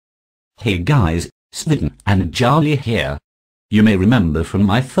Hey guys, Sven and Charlie here. You may remember from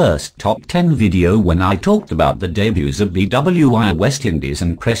my first top 10 video when I talked about the debuts of BWI West Indies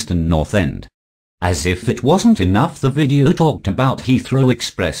and Preston North End. As if it wasn't enough, the video talked about Heathrow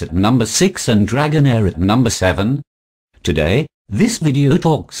Express at number 6 and Dragonair at number 7. Today, this video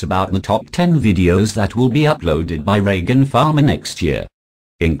talks about the top 10 videos that will be uploaded by Reagan Farmer next year,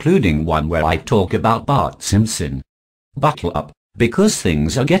 including one where I talk about Bart Simpson. Buckle up, because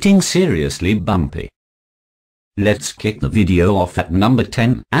things are getting seriously bumpy. Let's kick the video off at number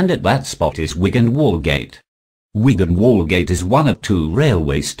 10, and at that spot is Wigan Wallgate. Wigan Wallgate is one of two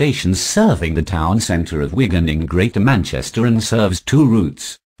railway stations serving the town centre of Wigan in Greater Manchester and serves two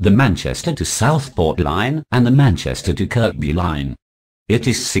routes, the Manchester to Southport line and the Manchester to Kirkby line. It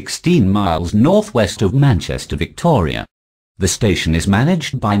is 16 miles northwest of Manchester, Victoria. The station is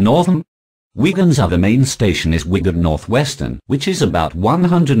managed by Northern. Wigan's other main station is Wigan North Western, which is about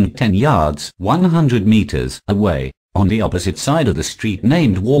 110 yards, 100 metres away, on the opposite side of the street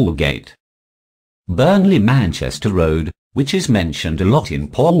named Wallgate. Burnley Manchester Road, which is mentioned a lot in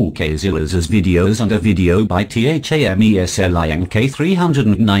Paul Kazila's videos and a video by THAMESLINK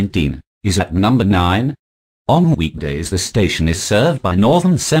 319, is at number 9. On weekdays the station is served by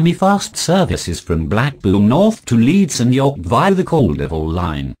Northern semi-fast services from Blackpool North to Leeds and York via the Calderville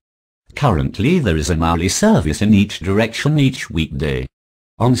line. Currently there is an hourly service in each direction each weekday.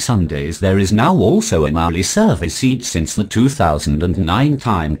 On Sundays there is now also an hourly service each since the 2009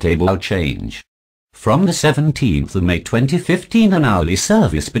 timetable change. From the 17th of May 2015 an hourly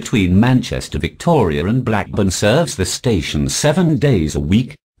service between Manchester, Victoria and Blackburn serves the station 7 days a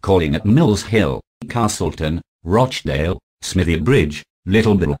week, calling at Mills Hill, Castleton, Rochdale, Smithy Bridge,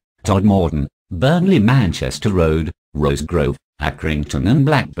 Littleborough, Todmorden, Burnley Manchester Road, Rosegrove, Accrington and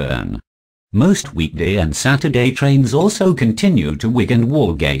Blackburn. Most weekday and Saturday trains also continue to Wigan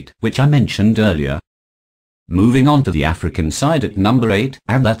Wallgate, which I mentioned earlier. Moving on to the African side at number 8,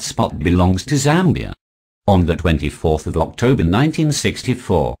 and that spot belongs to Zambia. On the 24th of October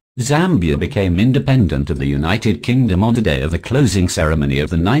 1964, Zambia became independent of the United Kingdom on the day of the closing ceremony of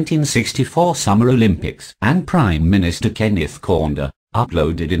the 1964 Summer Olympics, and Prime Minister Kenneth Kaunda,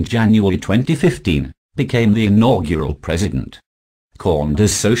 uploaded in January 2015, became the inaugural president.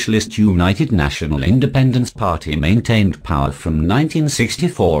 Kaunda's Socialist United National Independence Party maintained power from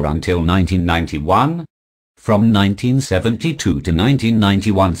 1964 until 1991. From 1972 to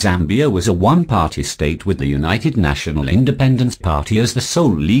 1991 Zambia was a one-party state with the United National Independence Party as the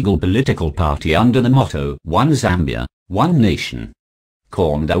sole legal political party under the motto, One Zambia, One Nation.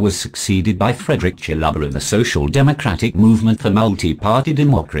 Kaunda was succeeded by Frederick Chiluba of the Social Democratic Movement for Multi-Party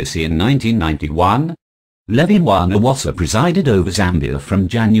Democracy in 1991. Levi Mwanawasa presided over Zambia from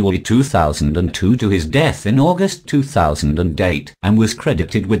January 2002 to his death in August 2008 and was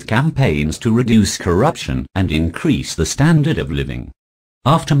credited with campaigns to reduce corruption and increase the standard of living.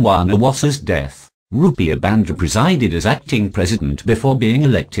 After Mwanawasa's death, Rupiah Banda presided as acting president before being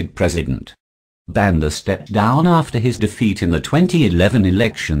elected president. Banda stepped down after his defeat in the 2011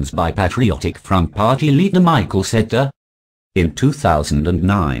 elections by Patriotic Front Party leader Michael Seta. In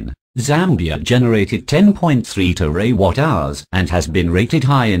 2009, Zambia generated 10.3 terawatt-hours and has been rated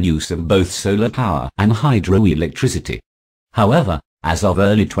high in use of both solar power and hydroelectricity. However, as of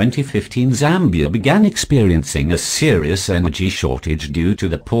early 2015 Zambia began experiencing a serious energy shortage due to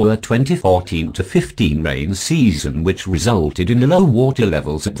the poor 2014-15 rain season, which resulted in low water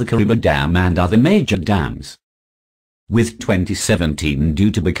levels at the Kariba Dam and other major dams. With 2017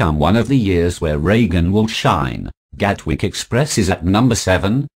 due to become one of the years where Reagan will shine, Gatwick Express is at number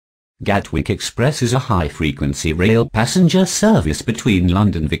 7. Gatwick Express is a high-frequency rail passenger service between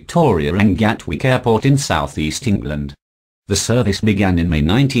London Victoria and Gatwick Airport in southeast England. The service began in May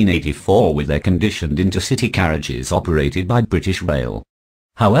 1984 with air-conditioned intercity carriages operated by British Rail.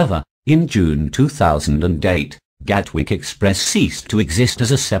 However, in June 2008, Gatwick Express ceased to exist as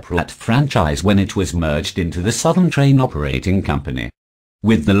a separate franchise when it was merged into the Southern Train Operating Company.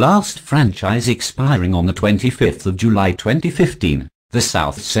 With the last franchise expiring on the 25th of July 2015, the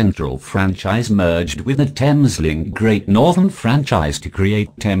South Central franchise merged with the Thameslink Great Northern franchise to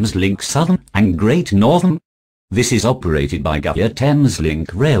create Thameslink Southern and Great Northern. This is operated by Govia Thameslink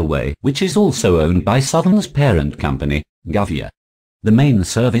Railway, which is also owned by Southern's parent company, Govia. The main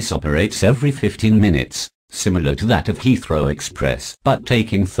service operates every 15 minutes, similar to that of Heathrow Express, but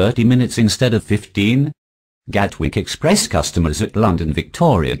taking 30 minutes instead of 15. Gatwick Express customers at London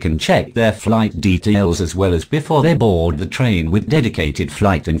Victoria can check their flight details as well as before they board the train with dedicated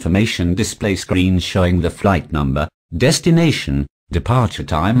flight information display screens showing the flight number, destination, departure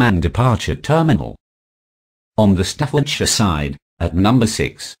time and departure terminal. On the Staffordshire side, at number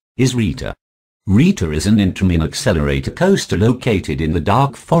 6, is Rita. Rita is an interim accelerator coaster located in the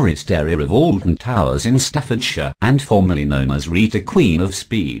Dark Forest area of Alton Towers in Staffordshire and formerly known as Rita Queen of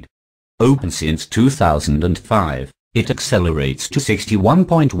Speed. Open since 2005, it accelerates to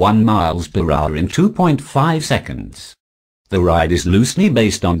 61.1 miles per hour in 2.5 seconds. The ride is loosely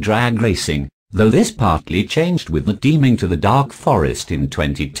based on drag racing, though this partly changed with the deeming to the Dark Forest in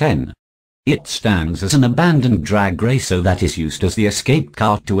 2010. It stands as an abandoned drag racer that is used as the escape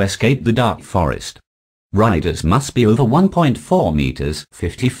cart to escape the Dark Forest. Riders must be over 1.4 meters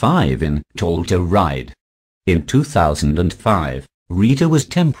 (55 in) tall to ride. In 2005, Rita was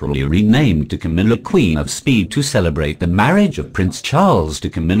temporarily renamed to Camilla Queen of Speed to celebrate the marriage of Prince Charles to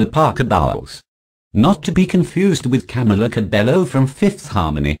Camilla Parker Bowles. Not to be confused with Camilla Cabello from Fifth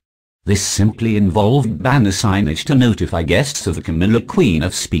Harmony. This simply involved banner signage to notify guests of the Camilla Queen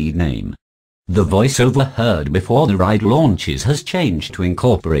of Speed name. The voiceover heard before the ride launches has changed to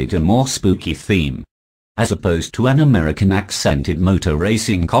incorporate a more spooky theme. As opposed to an American accented motor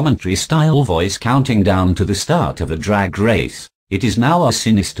racing commentary style voice counting down to the start of a drag race, it is now a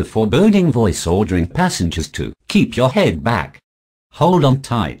sinister foreboding voice ordering passengers to keep your head back. Hold on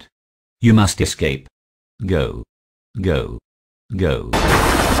tight. You must escape. Go. Go. Go.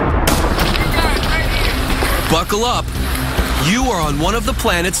 Buckle up. You are on one of the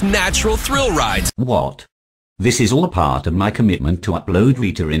planet's natural thrill rides. What? This is all part of my commitment to upload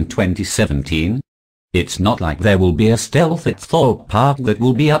Rita in 2017. It's not like there will be a stealth at Thorpe Park that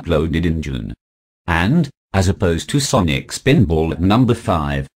will be uploaded in June. And, as opposed to Sonic Spinball at number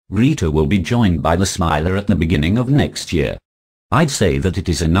 5, Rita will be joined by the Smiler at the beginning of next year. I'd say that it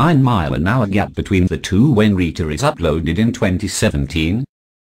is a 9-mile-an-hour gap between the two when Rita is uploaded in 2017.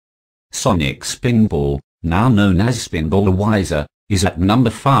 Sonic Spinball, now known as Spinball Wiser, is at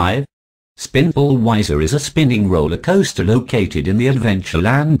number 5. Spinball Wiser is a spinning roller coaster located in the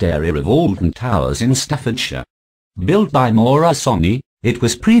Adventureland area of Alton Towers in Staffordshire. Built by Maura Sony, it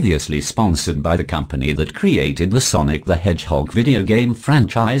was previously sponsored by the company that created the Sonic the Hedgehog video game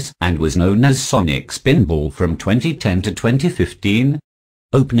franchise and was known as Sonic Spinball from 2010 to 2015.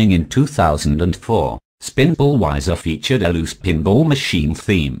 Opening in 2004, Spinball Wiser featured a loose pinball machine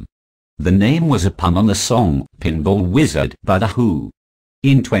theme. The name was a pun on the song Pinball Wizard by The Who.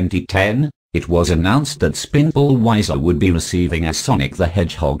 In 2010, it was announced that Spinball Wiser would be receiving a Sonic the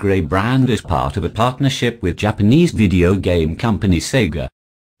Hedgehog rebrand as part of a partnership with Japanese video game company Sega.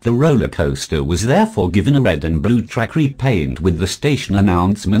 The roller coaster was therefore given a red and blue track repaint with the station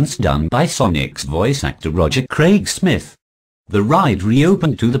announcements done by Sonic's voice actor Roger Craig Smith. The ride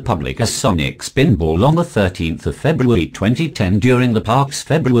reopened to the public as Sonic Spinball on the 13th of February 2010 during the park's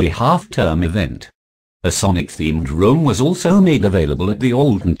February half-term event. A Sonic-themed room was also made available at the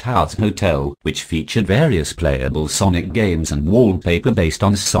Alton Towers Hotel, which featured various playable Sonic games and wallpaper based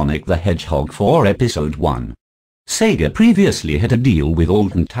on Sonic the Hedgehog 4 Episode 1. Sega previously had a deal with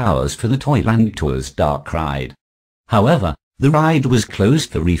Alton Towers for the Toyland Tours Dark Ride. However, the ride was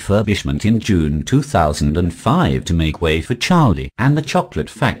closed for refurbishment in June 2005 to make way for Charlie and the Chocolate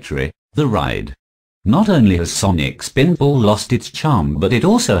Factory, the ride. Not only has Sonic Spinball lost its charm, but it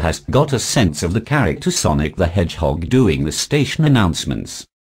also has got a sense of the character Sonic the Hedgehog doing the station announcements.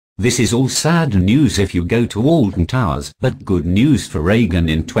 This is all sad news if you go to Alton Towers, but good news for Reagan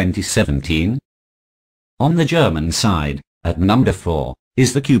in 2017. On the German side, at number 4,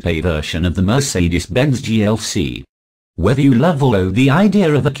 is the coupe version of the Mercedes-Benz GLC. Whether you love or loathe the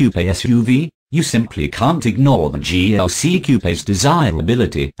idea of a coupe SUV, you simply can't ignore the GLC coupe's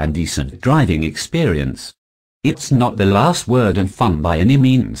desirability and decent driving experience. It's not the last word and fun by any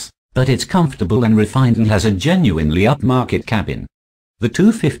means, but it's comfortable and refined and has a genuinely upmarket cabin. The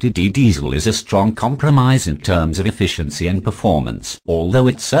 250D diesel is a strong compromise in terms of efficiency and performance, although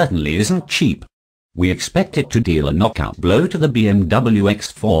it certainly isn't cheap. We expect it to deal a knockout blow to the BMW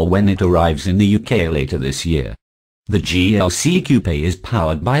X4 when it arrives in the UK later this year. The GLC coupe is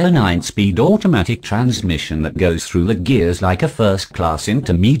powered by a 9-speed automatic transmission that goes through the gears like a first-class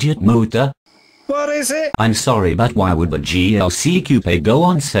intermediate motor. What is it? I'm sorry, but why would the GLC coupe go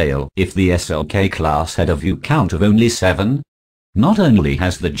on sale if the SLK class had a view count of only 7? Not only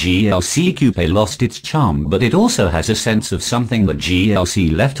has the GLC coupe lost its charm, but it also has a sense of something the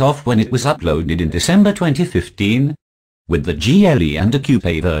GLC left off when it was uploaded in December 2015. With the GLE and a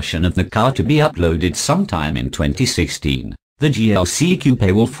coupe version of the car to be uploaded sometime in 2016, the GLC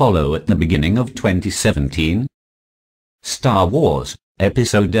coupe will follow at the beginning of 2017. Star Wars,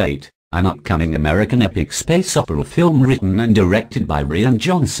 Episode 8, an upcoming American epic space opera film written and directed by Rian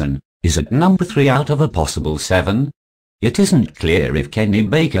Johnson, is at number 3 out of a possible 7. It isn't clear if Kenny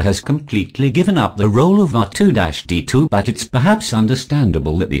Baker has completely given up the role of R2-D2, but it's perhaps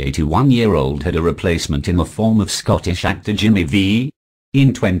understandable that the 81-year-old had a replacement in the form of Scottish actor Jimmy V.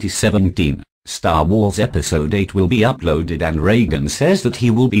 In 2017, Star Wars Episode 8 will be uploaded, and Reagan says that he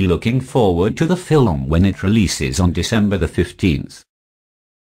will be looking forward to the film when it releases on December the 15th.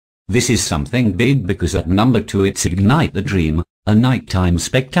 This is something big because at number 2 it's Ignite the Dream, a nighttime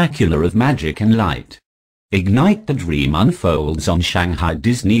spectacular of magic and light. Ignite the Dream unfolds on Shanghai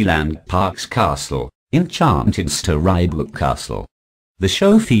Disneyland Park's castle, Enchanted Storybook Castle. The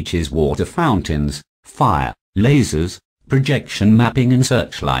show features water fountains, fire, lasers, projection mapping and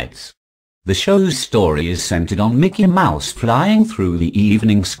searchlights. The show's story is centered on Mickey Mouse flying through the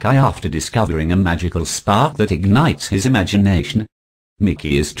evening sky after discovering a magical spark that ignites his imagination.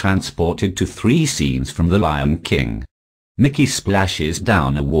 Mickey is transported to 3 scenes from The Lion King. Mickey splashes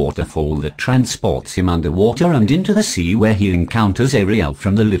down a waterfall that transports him underwater and into the sea, where he encounters Ariel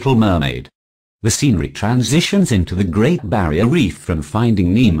from The Little Mermaid. The scenery transitions into the Great Barrier Reef from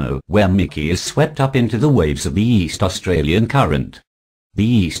Finding Nemo, where Mickey is swept up into the waves of the East Australian Current. The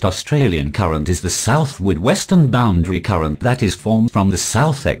East Australian Current is the southward western boundary current that is formed from the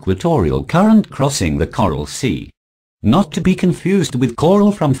South Equatorial Current crossing the Coral Sea. Not to be confused with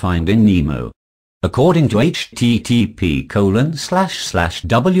Coral from Finding Nemo. According to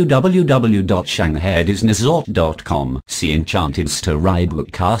http://www.shanghaidisneyresort.com, see Enchanted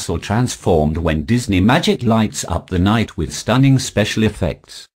Storybook Castle transformed when Disney Magic lights up the night with stunning special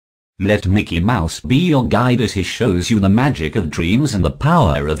effects. Let Mickey Mouse be your guide as he shows you the magic of dreams and the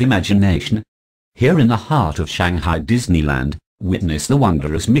power of imagination. Here in the heart of Shanghai Disneyland, witness the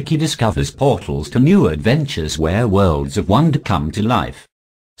wonder as Mickey discovers portals to new adventures where worlds of wonder come to life.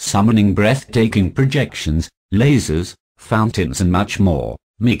 Summoning breathtaking projections, lasers, fountains and much more,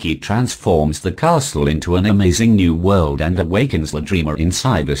 Mickey transforms the castle into an amazing new world and awakens the dreamer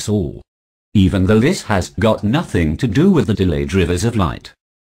inside us all. Even though this has got nothing to do with the delayed rivers of light.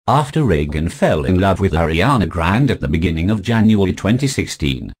 After Reagan fell in love with Ariana Grande at the beginning of January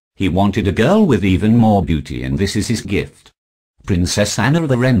 2016, he wanted a girl with even more beauty, and this is his gift. Princess Anna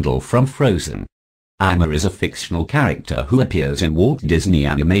the Rendell from Frozen. Anna is a fictional character who appears in Walt Disney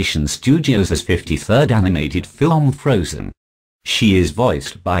Animation Studios' 53rd animated film Frozen. She is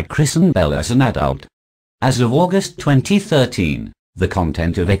voiced by Kristen Bell as an adult. As of August 2013, the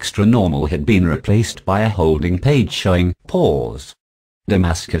content of Extra Normal had been replaced by a holding page showing Pause.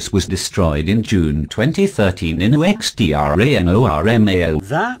 Damascus was destroyed in June 2013 in UXTRANORMAL.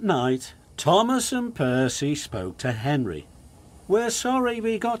 That night, Thomas and Percy spoke to Henry. We're sorry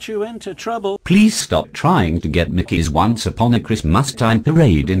we got you into trouble. Please stop trying to get Mickey's Once Upon a Christmas Time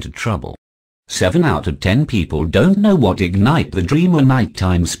parade into trouble. 7 out of 10 people don't know what Ignite the Dream, a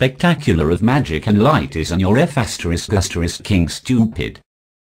nighttime spectacular of magic and light is, and you're king stupid.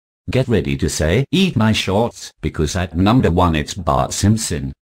 Get ready to say, eat my shorts, because at number 1 it's Bart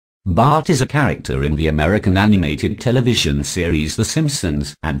Simpson. Bart is a character in the American animated television series The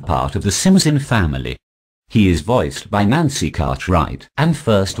Simpsons and part of the Simpson family. He is voiced by Nancy Cartwright and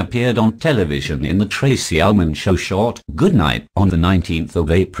first appeared on television in the Tracey Ullman show short Goodnight on the 19th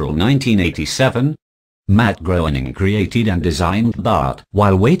of April 1987. Matt Groening created and designed Bart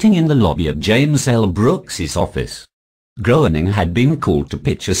while waiting in the lobby of James L. Brooks's office. Groening had been called to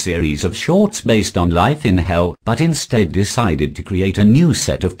pitch a series of shorts based on Life in Hell, but instead decided to create a new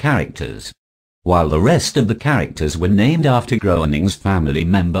set of characters. While the rest of the characters were named after Groening's family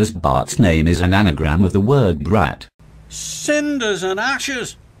members, Bart's name is an anagram of the word brat. Cinders and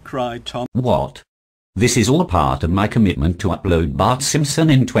ashes, cried Tom. What? This is all part of my commitment to upload Bart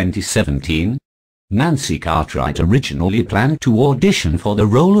Simpson in 2017. Nancy Cartwright originally planned to audition for the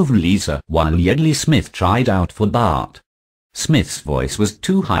role of Lisa, while Yeardley Smith tried out for Bart. Smith's voice was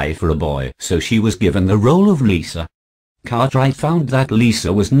too high for a boy, so she was given the role of Lisa. Cartwright found that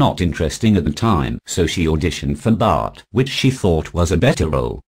Lisa was not interesting at the time, so she auditioned for Bart, which she thought was a better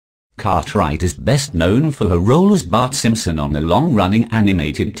role. Cartwright is best known for her role as Bart Simpson on the long-running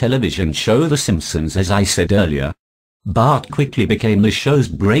animated television show The Simpsons. As I said earlier, Bart quickly became the show's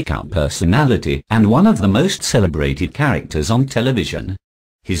breakout personality and one of the most celebrated characters on television.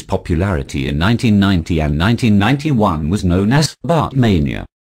 His popularity in 1990 and 1991 was known as Bartmania.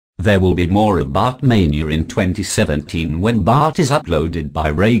 There will be more of Bartmania in 2017 when Bart is uploaded by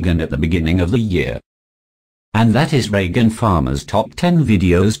Reagan at the beginning of the year. And that is Reagan Farmer's top 10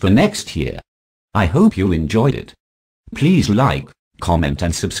 videos for next year. I hope you enjoyed it. Please like, comment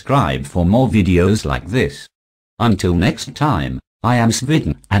and subscribe for more videos like this. Until next time, I am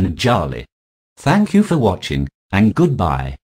Svidden and Charlie. Thank you for watching, and goodbye.